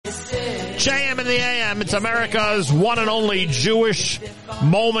JM in the AM. It's America's one and only Jewish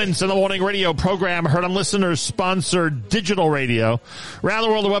Moments in the Morning radio program, heard on listeners-sponsored digital radio. Around the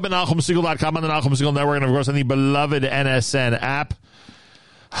world, the web at NachumSegal.com, on the Nachum Segal Network, and of course on the beloved NSN app.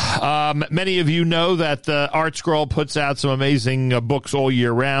 Many of you know that Art Scroll puts out some amazing books all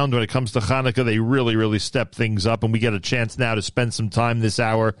year round. When it comes to Hanukkah, they really step things up, and we get a chance now to spend some time this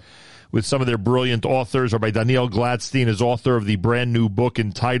hour with some of their brilliant authors. Rabbi Daniel Glatstein is author of the brand new book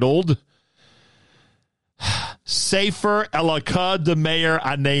entitled Sefer Elaka de Meir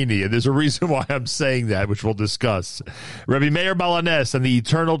Aneni. And there's a reason why I'm saying that, which we'll discuss. Rabbi Meir Balanes and the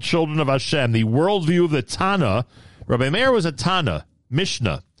Eternal Children of Hashem, the worldview of the Tana. Rabbi Meir was a Tana,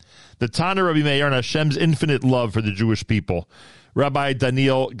 Mishnah. The Tana Rabbi Meir and Hashem's infinite love for the Jewish people. Rabbi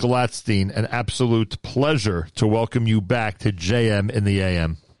Daniel Glatstein, an absolute pleasure to welcome you back to JM in the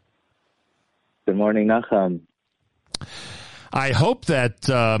AM. Good morning, Nachum. I hope that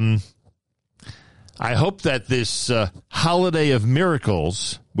this holiday of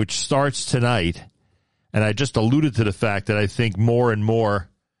miracles, which starts tonight, and I just alluded to the fact that I think more and more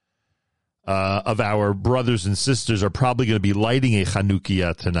of our brothers and sisters are probably going to be lighting a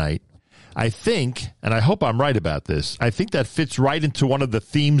Chanukiah tonight. I think, and I hope I'm right about this, I think that fits right into one of the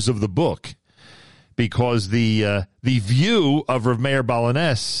themes of the book, because the view of Rav Meir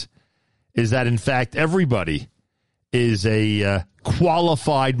Balanes is that, in fact, everybody is a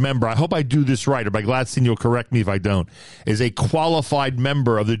qualified member. I hope I do this right, or by Gladstein, you'll correct me if I don't, is a qualified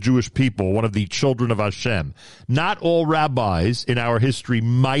member of the Jewish people, one of the children of Hashem. Not all rabbis in our history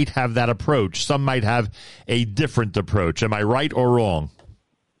might have that approach. Some might have a different approach. Am I right or wrong?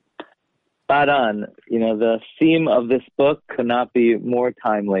 Spot on. You know, the theme of this book could not be more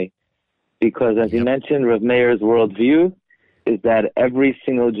timely, because as you mentioned, Rav Meir's worldview is that every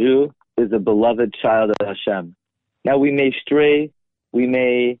single Jew is a beloved child of Hashem. Now, we may stray, we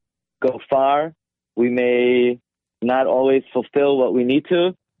may go far, we may not always fulfill what we need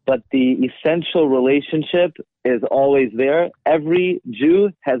to, but the essential relationship is always there. Every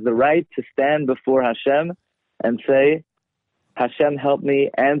Jew has the right to stand before Hashem and say, Hashem, help me,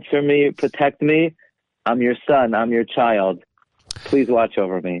 answer me, protect me. I'm your son, I'm your child. Please watch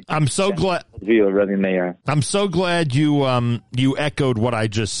over me. I'm so glad. View of Rabbi Meir. I'm so glad you echoed what I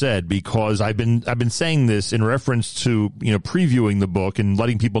just said, because I've been saying this in reference to previewing the book and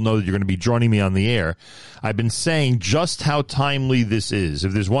letting people know that you're going to be joining me on the air. I've been saying just how timely this is.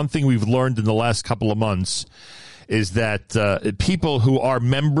 If there's one thing we've learned in the last couple of months, is that people who are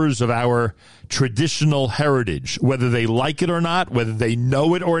members of our traditional heritage, whether they like it or not, whether they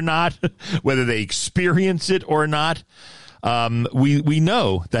know it or not, whether they experience it or not, we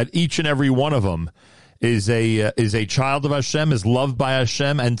know that each and every one of them is a child of Hashem, is loved by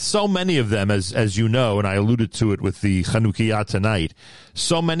Hashem, and so many of them, as you know, and I alluded to it with the Chanukiah tonight,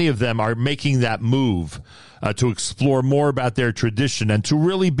 so many of them are making that move to explore more about their tradition and to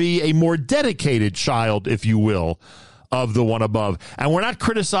really be a more dedicated child, if you will, of the one above. And we're not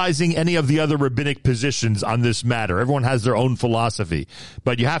criticizing any of the other rabbinic positions on this matter. Everyone has their own philosophy.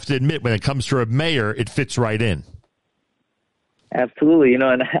 But you have to admit, when it comes to Reb Meir, it fits right in. Absolutely.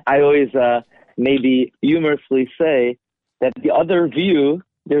 And I always maybe humorously say that the other view,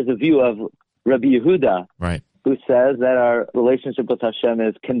 there's a view of Rabbi Yehuda, right, who says that our relationship with Hashem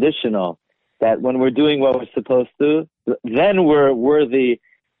is conditional, that when we're doing what we're supposed to, then we're worthy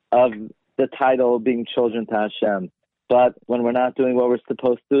of the title of being children to Hashem. But when we're not doing what we're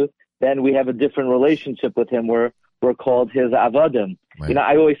supposed to, then we have a different relationship with him. We're called his avadim. Right.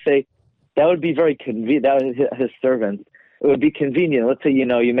 I always say that would be very convenient. That was his servants. It would be convenient. Let's say,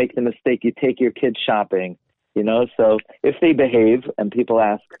 you make the mistake, you take your kids shopping, so if they behave and people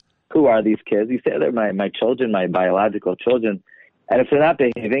ask, who are these kids? You say, they're my children, my biological children. And if they're not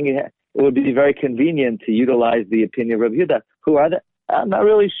behaving, it would be very convenient to utilize the opinion of Rabbi Yehuda. Who are they? I'm not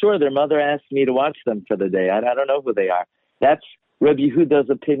really sure. Their mother asked me to watch them for the day. I don't know who they are. That's Rabbi Yehuda's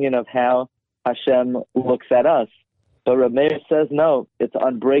opinion of how Hashem looks at us. But Rabbi Meir says, no, it's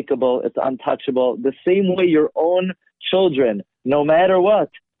unbreakable, it's untouchable. The same way your own children, no matter what,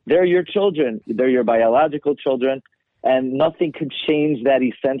 they're your children. They're your biological children, and nothing could change that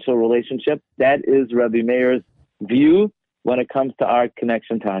essential relationship. That is Rabbi Meir's view when it comes to our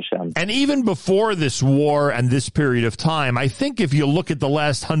connection to Hashem. And even before this war and this period of time, I think if you look at the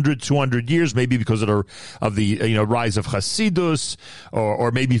last 100, 200 years, maybe because of the rise of Hasidus, or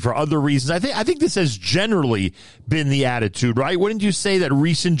maybe for other reasons, I think this has generally been the attitude, right? Wouldn't you say that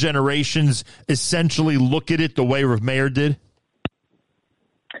recent generations essentially look at it the way Rav Meir did?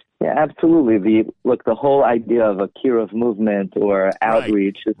 Yeah, absolutely. The whole idea of a kiruv movement or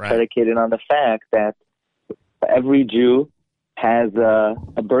outreach is predicated on the fact that every Jew has a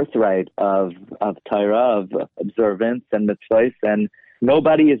birthright of Torah, of observance and mitzvahs, and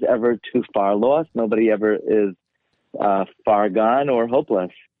nobody is ever too far lost. Nobody ever is far gone or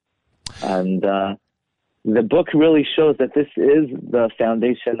hopeless. And the book really shows that this is the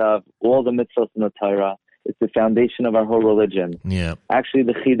foundation of all the mitzvahs in the Torah. It's the foundation of our whole religion. Yeah. Actually,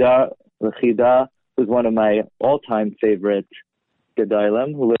 the Chida, who's one of my all-time favorite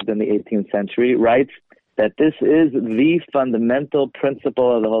Gedolim, who lived in the 18th century, writes that this is the fundamental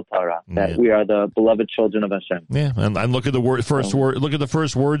principle of the whole Torah, that we are the beloved children of Hashem. Yeah, and look at the first word. Look at the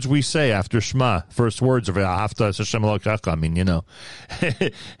first words we say after Shema. First words of Ahavta Hashem Elokecha. I mean,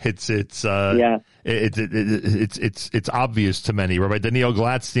 it's obvious to many. Rabbi Daniel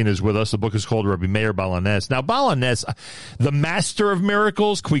Glatstein is with us. The book is called Rabbi Meir Baal HaNes. Now, Baal HaNes, the master of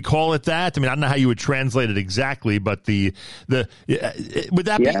miracles, can we call it that? I mean, I don't know how you would translate it exactly, but would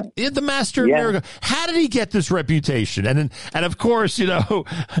that be the master of miracles? How did he get this reputation? And of course,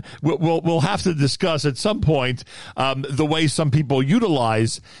 we'll have to discuss at some point the way some people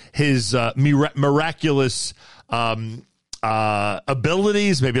utilize his miraculous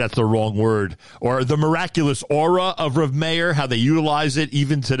abilities, maybe that's the wrong word, or the miraculous aura of Rav Meir, how they utilize it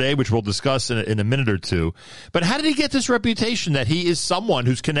even today, which we'll discuss in a minute or two. But how did he get this reputation that he is someone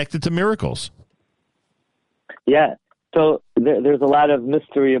who's connected to miracles? Yeah. So there's a lot of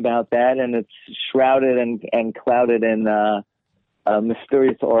mystery about that, and it's shrouded and clouded in a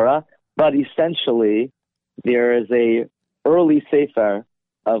mysterious aura. But essentially, there is a early sefer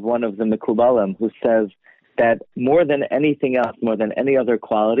of one of the Mekubalim who says that more than anything else, more than any other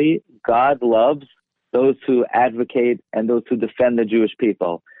quality, God loves those who advocate and those who defend the Jewish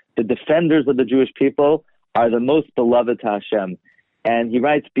people. The defenders of the Jewish people are the most beloved to Hashem. And he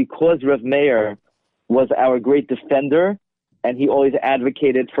writes, because Rav Meir was our great defender, and he always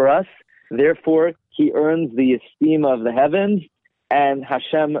advocated for us. Therefore, he earns the esteem of the heavens, and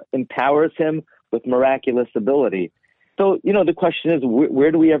Hashem empowers him with miraculous ability. So, the question is,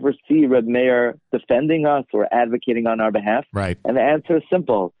 where do we ever see Reb Meir defending us or advocating on our behalf? Right. And the answer is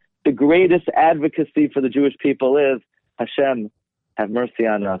simple. The greatest advocacy for the Jewish people is, Hashem, have mercy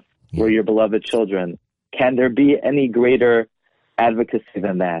on us. We're your beloved children. Can there be any greater advocacy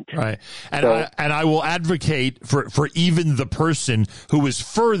than that? Right. And I will advocate for even the person who is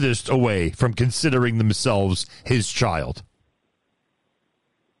furthest away from considering themselves his child.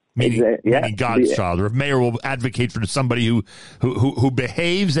 Meaning God's child. Or if Meir will advocate for somebody who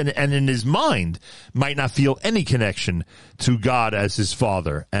behaves and in his mind might not feel any connection to God as his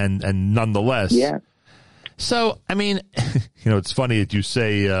father, and nonetheless. Yeah. So, I mean, it's funny that you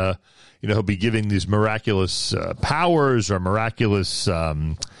say, he'll be giving these miraculous powers or miraculous,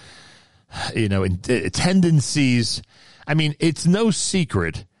 tendencies. I mean, it's no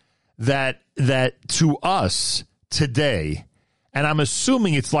secret that to us today, and I'm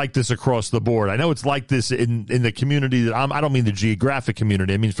assuming it's like this across the board. I know it's like this in the community that I don't mean the geographic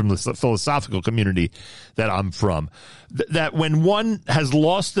community. I mean from the philosophical community that I'm from. That when one has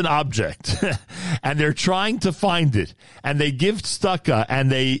lost an object and they're trying to find it, and they give tzedakah and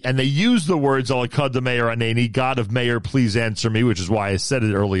they use the words "Alakad Meir Aneni," God of Meir, please answer me, which is why I said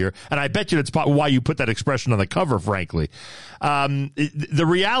it earlier, and I bet you that's why you put that expression on the cover. Frankly, the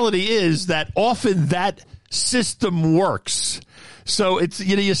reality is that often that system works. So it's,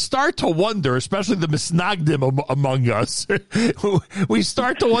 you start to wonder, especially the misnagdim among us, we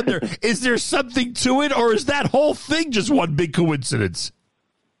start to wonder, is there something to it, or is that whole thing just one big coincidence?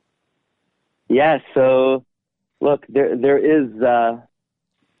 Yeah, so look, there is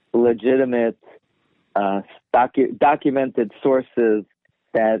legitimate documented sources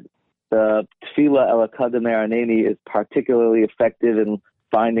that the Tefillah Elakad Meir Aneni is particularly effective in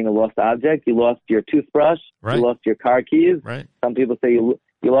finding a lost object. You lost your toothbrush. Right. You lost your car keys. Right. Some people say you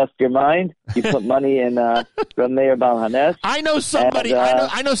lost your mind. You put money in Reb Meir Baal HaNes. I know somebody.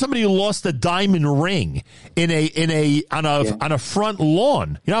 I know somebody who lost a diamond ring on a front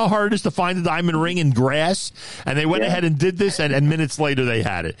lawn. You know how hard it is to find a diamond ring in grass, and they went ahead and did this, and minutes later they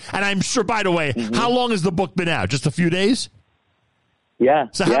had it. And I'm sure. By the way, how long has the book been out? Just a few days. Yeah.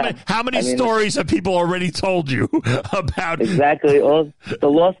 So how many stories have people already told you about? Exactly. All the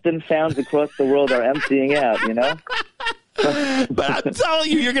lost and founds across the world are emptying out, But I'm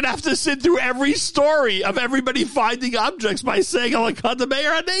telling you, you're going to have to sit through every story of everybody finding objects by saying, "Alakad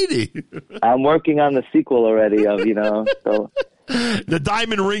Meir Aneni." I'm working on the sequel already of, so. The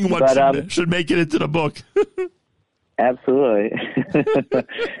diamond ring one should make it into the book. Absolutely.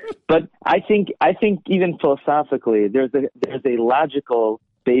 But I think even philosophically, there's a logical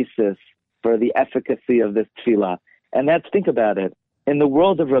basis for the efficacy of this tefillah. And think about it. In the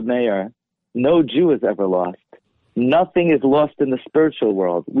world of Reb Meir, no Jew is ever lost. nothing is lost in the spiritual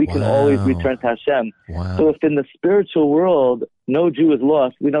world. We can always return to Hashem. Wow. So if in the spiritual world no Jew is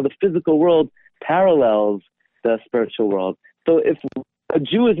lost, we know the physical world parallels the spiritual world. So if a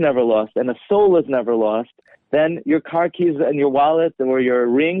Jew is never lost and a soul is never lost, then your car keys and your wallet or your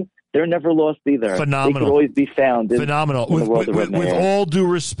ring, they're never lost either. Phenomenal. They can always be found. Phenomenal. In the world of with all due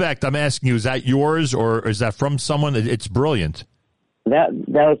respect, I'm asking you, is that yours or is that from someone? It's brilliant. That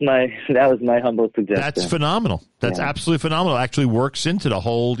was my humble suggestion. That's phenomenal. That's absolutely phenomenal. It actually works into the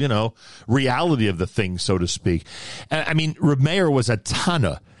whole, reality of the thing, so to speak. I mean, Rabbi Meir was a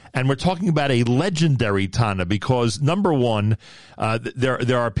Tana. And we're talking about a legendary Tana because, number one,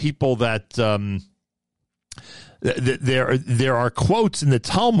 there are people that there are quotes in the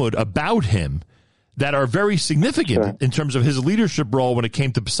Talmud about him that are very significant in terms of his leadership role when it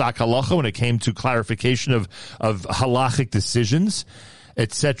came to Psak Halacha, when it came to clarification of halachic decisions,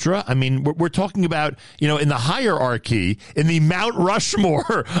 etc. I mean, we're talking about, in the hierarchy, in the Mount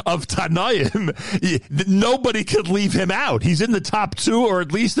Rushmore of Tanaim, nobody could leave him out. He's in the top 2 or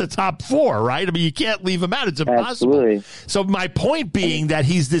at least the top 4, right? I mean, you can't leave him out. It's impossible. Absolutely. So my point being that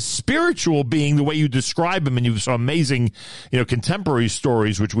he's this spiritual being, the way you describe him, and you have some amazing, contemporary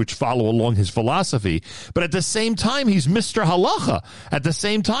stories which follow along his philosophy. But at the same time, he's Mr. Halacha. At the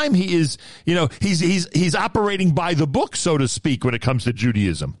same time, he is, he's operating by the book, so to speak, when it comes to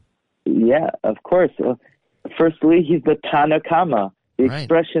Judaism. Yeah, of course. Firstly, he's the Tana Kama, the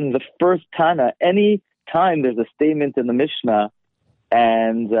expression, the first Tana. Any time there's a statement in the Mishnah,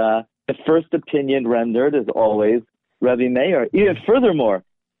 and the first opinion rendered is always Rabbi Meir. Even furthermore,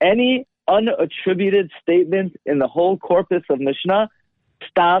 any unattributed statement in the whole corpus of Mishnah,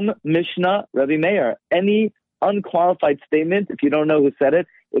 Stam Mishnah, Rabbi Meir. Any unqualified statement, if you don't know who said it,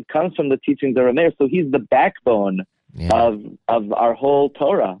 it comes from the teachings of Rabbi Meir. So he's the backbone of our whole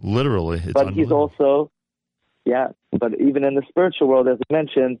Torah. Literally. But he's also, but even in the spiritual world, as I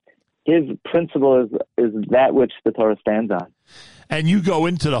mentioned, his principle is that which the Torah stands on. And you go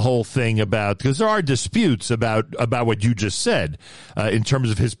into the whole thing because there are disputes about what you just said in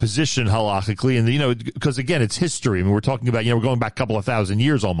terms of his position halachically, and because again it's history. I mean, we're talking about we're going back a couple of thousand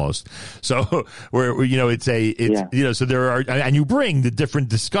years almost. So so there are, and you bring the different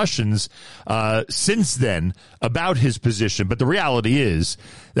discussions since then about his position. But the reality is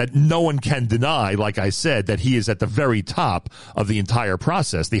that no one can deny, like I said, that he is at the very top of the entire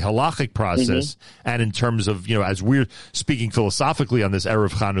process, the halachic process, and in terms of as we're speaking philosophically on this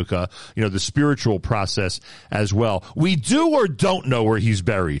Erev Chanukah, the spiritual process as well. We do or don't know where he's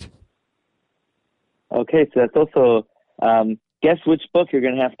buried. Okay, so that's also, guess which book you're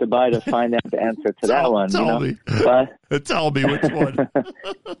going to have to buy to find out the answer to that one. Tell me. Tell me which one.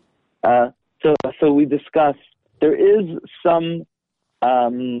 So we discussed, there is some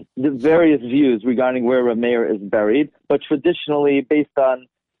the various views regarding where Rabbi Meir is buried, but traditionally, based on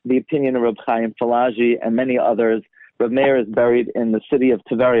the opinion of Reb Chaim Falaji and many others, Rabbi Meir is buried in the city of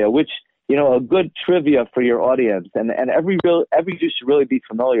Tiberia, which, a good trivia for your audience, and every Jew should really be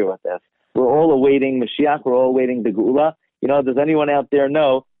familiar with this. We're all awaiting Mashiach, we're all awaiting the Geula. Does anyone out there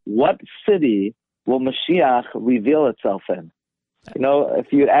know what city will Mashiach reveal itself in?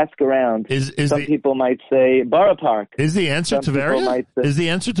 If you ask around, some people might say Borough Park. Is the answer Tiberia? Is the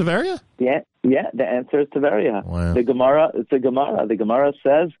answer Tiberia? Yeah, the answer is Tiberia. Wow. It's a Gemara. The Gemara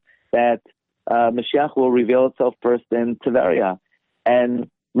says that Mashiach will reveal itself first in Tiberia. And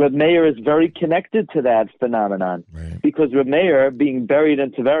Reb Meir is very connected to that phenomenon, because Reb Meir, being buried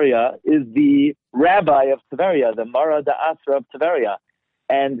in Tiberia, is the rabbi of Tiberia, the Mara Da'asra of Tiberia.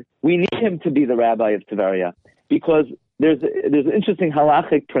 And we need him to be the rabbi of Tiberia, because there's an interesting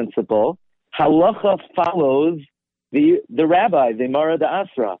halachic principle. Halacha follows the rabbi, the Mara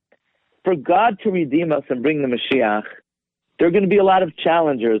Da'asra. For God to redeem us and bring the Mashiach, there are going to be a lot of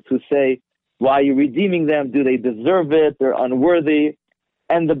challengers who say, why are you redeeming them? Do they deserve it? They're unworthy.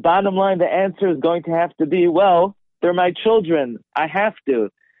 And the bottom line, the answer is going to have to be, well, they're my children. I have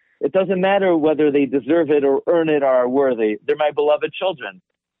to. It doesn't matter whether they deserve it or earn it or are worthy. They're my beloved children.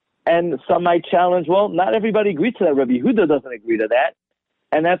 And some might challenge, well, not everybody agrees to that. Rabbi Yehuda doesn't agree to that.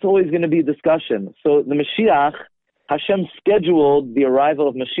 And that's always going to be a discussion. So the Mashiach, Hashem scheduled the arrival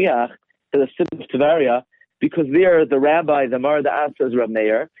of Mashiach to the city of Tiberia, because there the rabbi, the Mara Da'asra, is Rabbi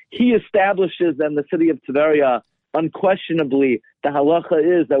Meir. He establishes then the city of Tiberia. Unquestionably, the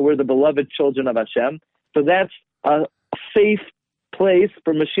halacha is that we're the beloved children of Hashem. So that's a safe place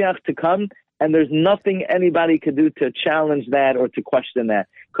for Mashiach to come, and there's nothing anybody could do to challenge that or to question that.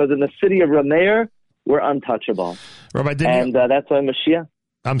 Because in the city of Rabbi Meir, we're untouchable. Rabbi, that's why Mashiach.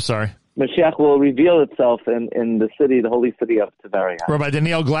 I'm sorry. Mashiach will reveal itself in the city, the holy city of Tveria. Rabbi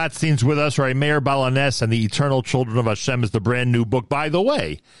Daniel Glatstein's with us, right? Meir Baal and the Eternal Children of Hashem is the brand new book. By the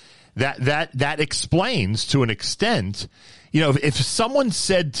way, that explains to an extent, if someone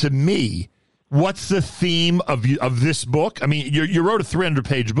said to me, what's the theme of this book? I mean, you wrote a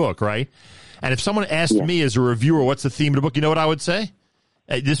 300-page book, right? And if someone asked me as a reviewer, what's the theme of the book, you know what I would say?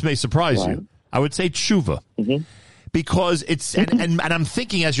 This may surprise you. I would say tshuva. Mm-hmm. Because it's, and I'm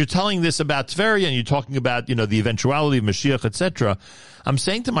thinking as you're telling this about Tveria and you're talking about, the eventuality of Mashiach, etc., I'm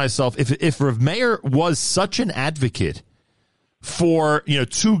saying to myself, if Rav Meir was such an advocate for,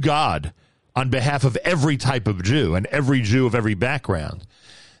 to God on behalf of every type of Jew and every Jew of every background,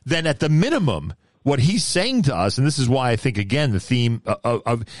 then at the minimum, what he's saying to us, and this is why I think, again, the theme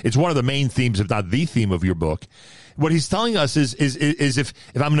of it's one of the main themes, if not the theme of your book, what he's telling us is if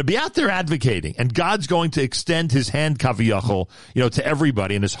I'm going to be out there advocating and God's going to extend his hand, kaviyachol, to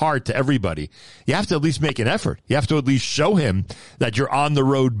everybody and his heart to everybody, you have to at least make an effort. You have to at least show him that you're on the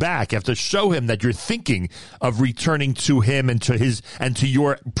road back. You have to show him that you're thinking of returning to him and to his and to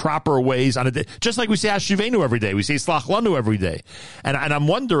your proper ways on a day. Just like we say Hashivenu every day. We say Slach Lanu every day. And I'm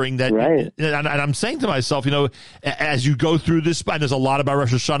wondering that, right. and I'm saying to myself, as you go through this, and there's a lot about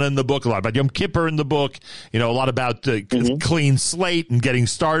Rosh Hashanah in the book, a lot about Yom Kippur in the book, a lot about clean slate and getting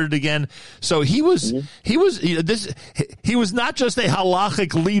started again. So he was he was not just a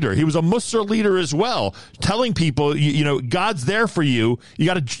halachic leader. He was a Musar leader as well, telling people, God's there for you. You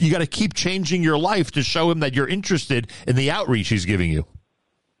got to keep changing your life to show him that you're interested in the outreach he's giving you.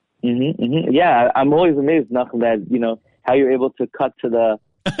 Mm-hmm, mm-hmm. Yeah, I'm always amazed, Nachum, that how you're able to cut to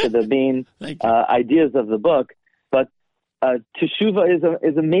the main ideas of the book. But Teshuvah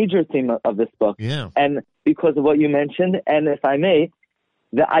is a major theme of this book. Yeah. And because of what you mentioned, and if I may,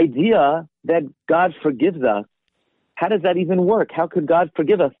 the idea that God forgives us, how does that even work? How could God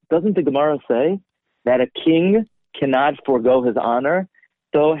forgive us? Doesn't the Gemara say that a king cannot forego his honor?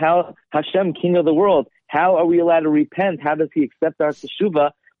 So how, Hashem, king of the world, how are we allowed to repent? How does he accept our teshuvah?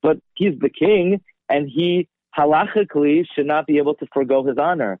 But he's the king, and he halachically should not be able to forego his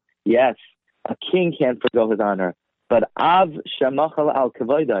honor. Yes, a king can't forego his honor. But Av Shemachal al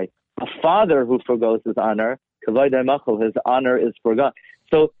Kavoidai, a father who forgoes his honor, Kavoidai Machal, his honor is forgot.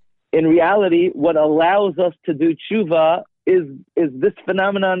 So in reality, what allows us to do tshuva is this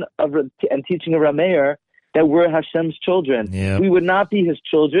phenomenon of and teaching of Meir that we're Hashem's children. Yeah. We would not be his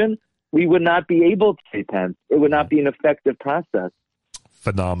children. We would not be able to repent. It would not be an effective process.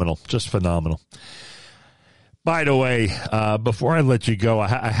 Phenomenal. Just phenomenal. By the way, before I let you go,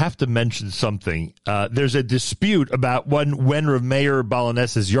 I have to mention something. There's a dispute about when Rav Meir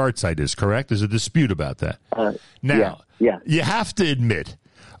Balanessa's yahrzeit is, correct? There's a dispute about that. Now, you have to admit,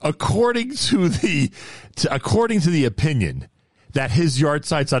 according to the opinion that his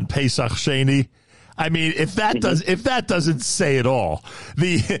yahrzeit on Pesach Sheni, I mean, if that doesn't say it all,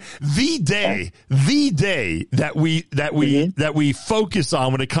 the day that we focus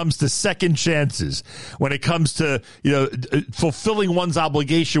on when it comes to second chances, when it comes to fulfilling one's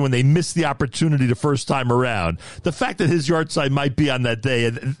obligation when they miss the opportunity the first time around, the fact that his yahrzeit might be on that day,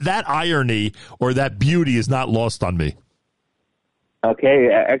 that irony or that beauty is not lost on me. Okay,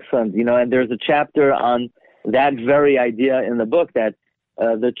 excellent. And there's a chapter on that very idea in the book that.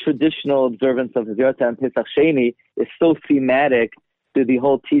 The traditional observance of the Yahrzeit and Pesach Sheni is so thematic to the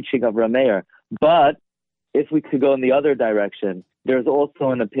whole teaching of Meir. But if we could go in the other direction, there's also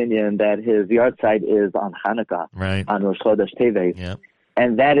an opinion that his Yahrzeit is on Hanukkah, right, on Rosh Chodesh Teves. Yeah.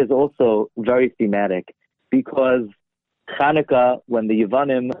 And that is also very thematic because Hanukkah, when the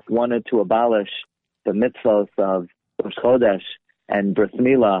Yevanim wanted to abolish the mitzvos of Rosh Chodesh and Bris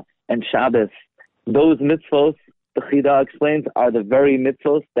Milah and Shabbos, those mitzvos, the Chida explains, are the very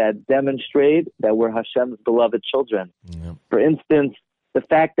mitzvos that demonstrate that we're Hashem's beloved children. Yep. For instance, the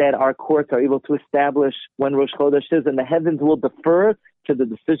fact that our courts are able to establish when Rosh Chodesh is, and the heavens will defer to the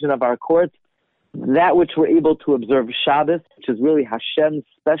decision of our courts, that which we're able to observe Shabbos, which is really Hashem's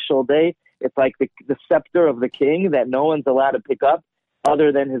special day. It's like the scepter of the king that no one's allowed to pick up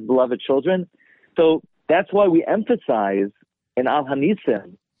other than his beloved children. So that's why we emphasize in Al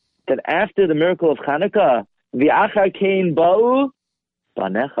Hanisim that after the miracle of Hanukkah, V'achar kein ba'u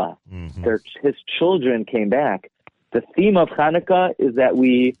banecha. His children came back. The theme of Hanukkah is that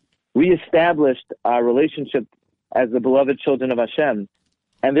we reestablished our relationship as the beloved children of Hashem.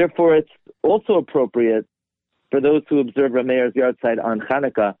 And therefore, it's also appropriate for those who observe Meir's yahrzeit on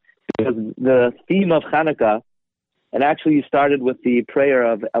Hanukkah, because the theme of Hanukkah, and actually you started with the prayer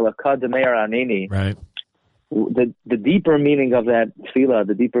of Elakad Meir Aneni. Right. The deeper meaning of that tefillah,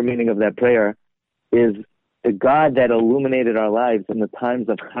 the deeper meaning of that prayer is the God that illuminated our lives in the times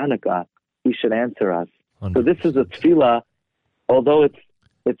of Hanukkah, He should answer us. So this is a tefillah, although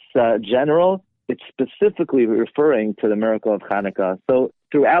it's general, it's specifically referring to the miracle of Hanukkah. So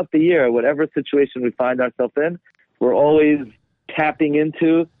throughout the year, whatever situation we find ourselves in, we're always tapping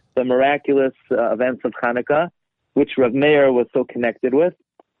into the miraculous events of Hanukkah, which Rav Meir was so connected with.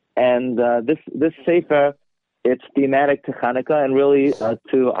 And this sefer, it's thematic to Hanukkah and really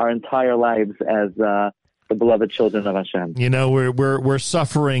to our entire lives as the beloved children of Hashem. You know, we're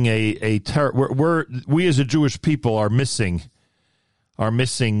suffering we as a Jewish people are missing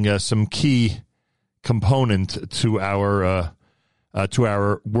some key component to our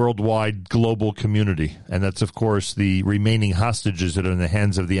worldwide global community, and that's of course the remaining hostages that are in the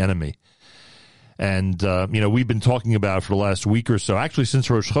hands of the enemy. And we've been talking about for the last week or so, actually since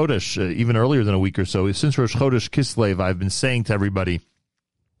Rosh Chodesh, even earlier than a week or so, since Rosh Chodesh Kislev, I've been saying to everybody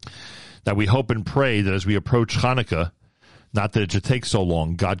that we hope and pray that as we approach Hanukkah, not that it should take so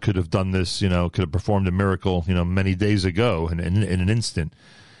long. God could have done this, could have performed a miracle, many days ago in an instant.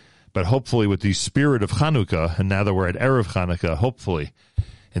 But hopefully with the spirit of Hanukkah, and now that we're at Erev Hanukkah, hopefully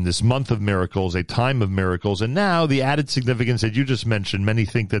in this month of miracles, a time of miracles, and now the added significance that you just mentioned, many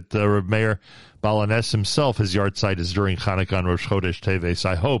think that Rabbi Meir Baal himself, his yahrzeit is during Hanukkah on Rosh Chodesh Teves.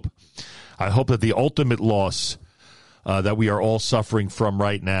 I hope that the ultimate loss that we are all suffering from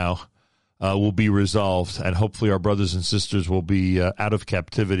right now will be resolved, and hopefully our brothers and sisters will be out of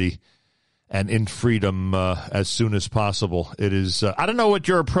captivity and in freedom as soon as possible. It is, I don't know what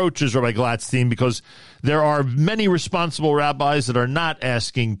your approach is, Rabbi Glatstein, because there are many responsible rabbis that are not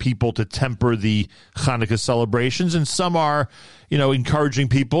asking people to temper the Hanukkah celebrations, and some are, encouraging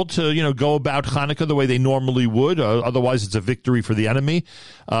people to, go about Hanukkah the way they normally would. Otherwise, it's a victory for the enemy.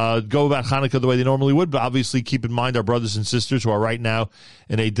 Go about Hanukkah the way they normally would, but obviously keep in mind our brothers and sisters who are right now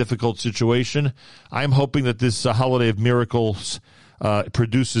in a difficult situation. I'm hoping that this holiday of miracles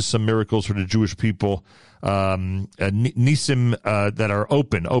produces some miracles for the Jewish people, nisim that are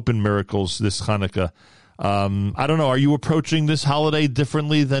open miracles this Hanukkah. I don't know, are you approaching this holiday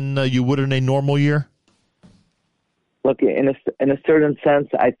differently than you would in a normal year? Look, in a certain sense,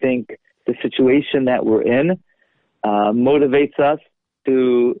 I think the situation that we're in motivates us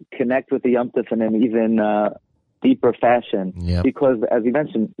to connect with the Yom Tov in an even deeper fashion. Yep. Because, as you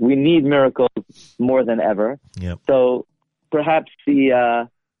mentioned, we need miracles more than ever. Yep. So perhaps the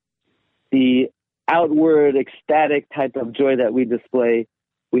outward ecstatic type of joy that we display,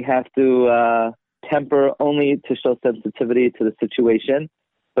 we have to temper only to show sensitivity to the situation.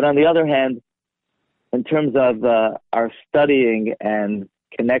 But on the other hand, in terms of our studying and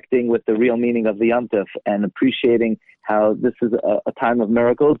connecting with the real meaning of the Yom Tov and appreciating how this is a time of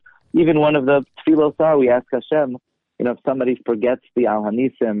miracles, even one of the tefillos are, we ask Hashem, if somebody forgets the Al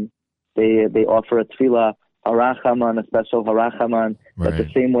Hanisim, they offer a tefillah, Harachaman, a special Harachaman, right. That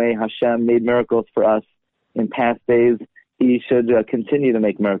the same way Hashem made miracles for us in past days, He should continue to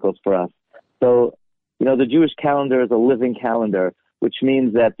make miracles for us. So, the Jewish calendar is a living calendar, which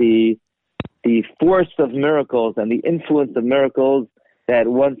means that the force of miracles and the influence of miracles that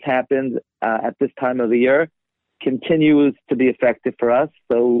once happened at this time of the year continues to be effective for us.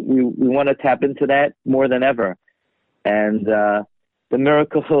 So we want to tap into that more than ever. And the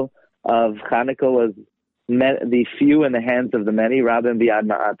miracle of Hanukkah was the few in the hands of the many, Rabbi and Biad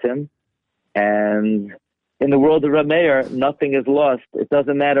Ma'atim. And in the world of Rabbi Meir, nothing is lost. It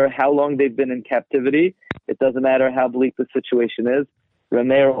doesn't matter how long they've been in captivity. It doesn't matter how bleak the situation is. Rabbi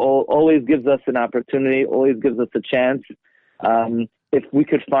Meir always gives us an opportunity, always gives us a chance. If we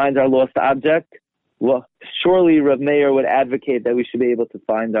could find our lost object, well, surely Rabbi Meir would advocate that we should be able to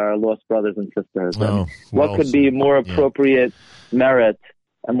find our lost brothers and sisters. What could be more appropriate merit,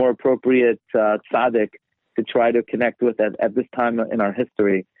 a more appropriate tzaddik to try to connect with at this time in our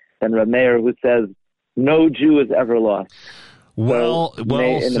history than Rabbi Meir, who says, no Jew is ever lost. Well in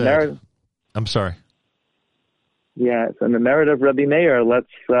the merit, I'm sorry. Yeah, so in the merit of Rabbi Meir, let's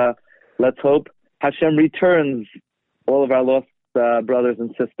hope Hashem returns all of our lost brothers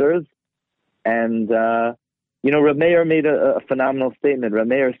and sisters. And, Rabbi Meir made a phenomenal statement. Rabbi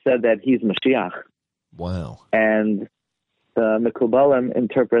Meir said that he's Mashiach. Wow. And the Mekubalim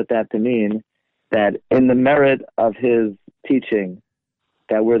interpret that to mean that in the merit of his teaching,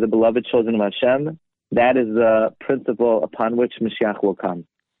 that we're the beloved children of Hashem, that is the principle upon which Mashiach will come.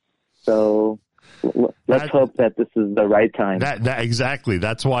 So Let's hope that this is the right time. Exactly.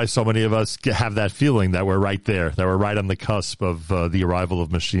 That's why so many of us have that feeling that we're right there, that we're right on the cusp of the arrival of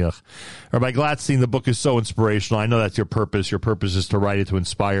Mashiach. Rabbi Glatstein, the book is so inspirational. I know that's your purpose. Your purpose is to write it to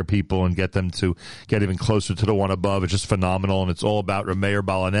inspire people and get them to get even closer to the one above. It's just phenomenal, and it's all about Meir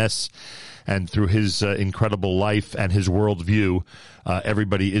Baal. And through his incredible life and his worldview,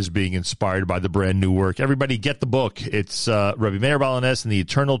 everybody is being inspired by the brand new work. Everybody get the book. It's Rabbi Meir Baal and the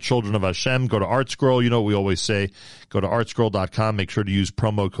Eternal Children of Hashem. Go to ArtScroll. You know what we always say. Go to artscroll.com. Make sure to use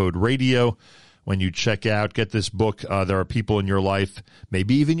promo code RADIO when you check out. Get this book. There are people in your life,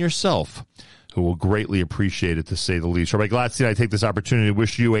 maybe even yourself, who will greatly appreciate it, to say the least. Rabbi Glatstein, I take this opportunity to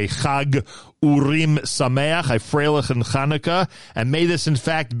wish you a Chag Urim Sameach, a Freilich and Chanukah, and may this, in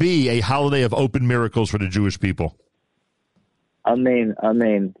fact, be a holiday of open miracles for the Jewish people. Amen,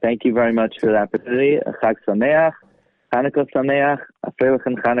 amen. Thank you very much for the opportunity. A Chag Sameach, Chanukah Sameach, a Freilich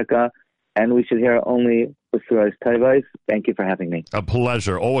and Chanukah, and we should hear only Besuras Tevos. Thank you for having me. A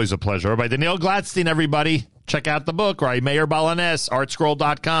pleasure, always a pleasure. Rabbi Daniel Glatstein, everybody, check out the book, right? Meir Baal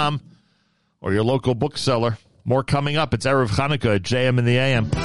artscroll.com. Or your local bookseller. More coming up. It's Erev Chanukah at JMintheAm.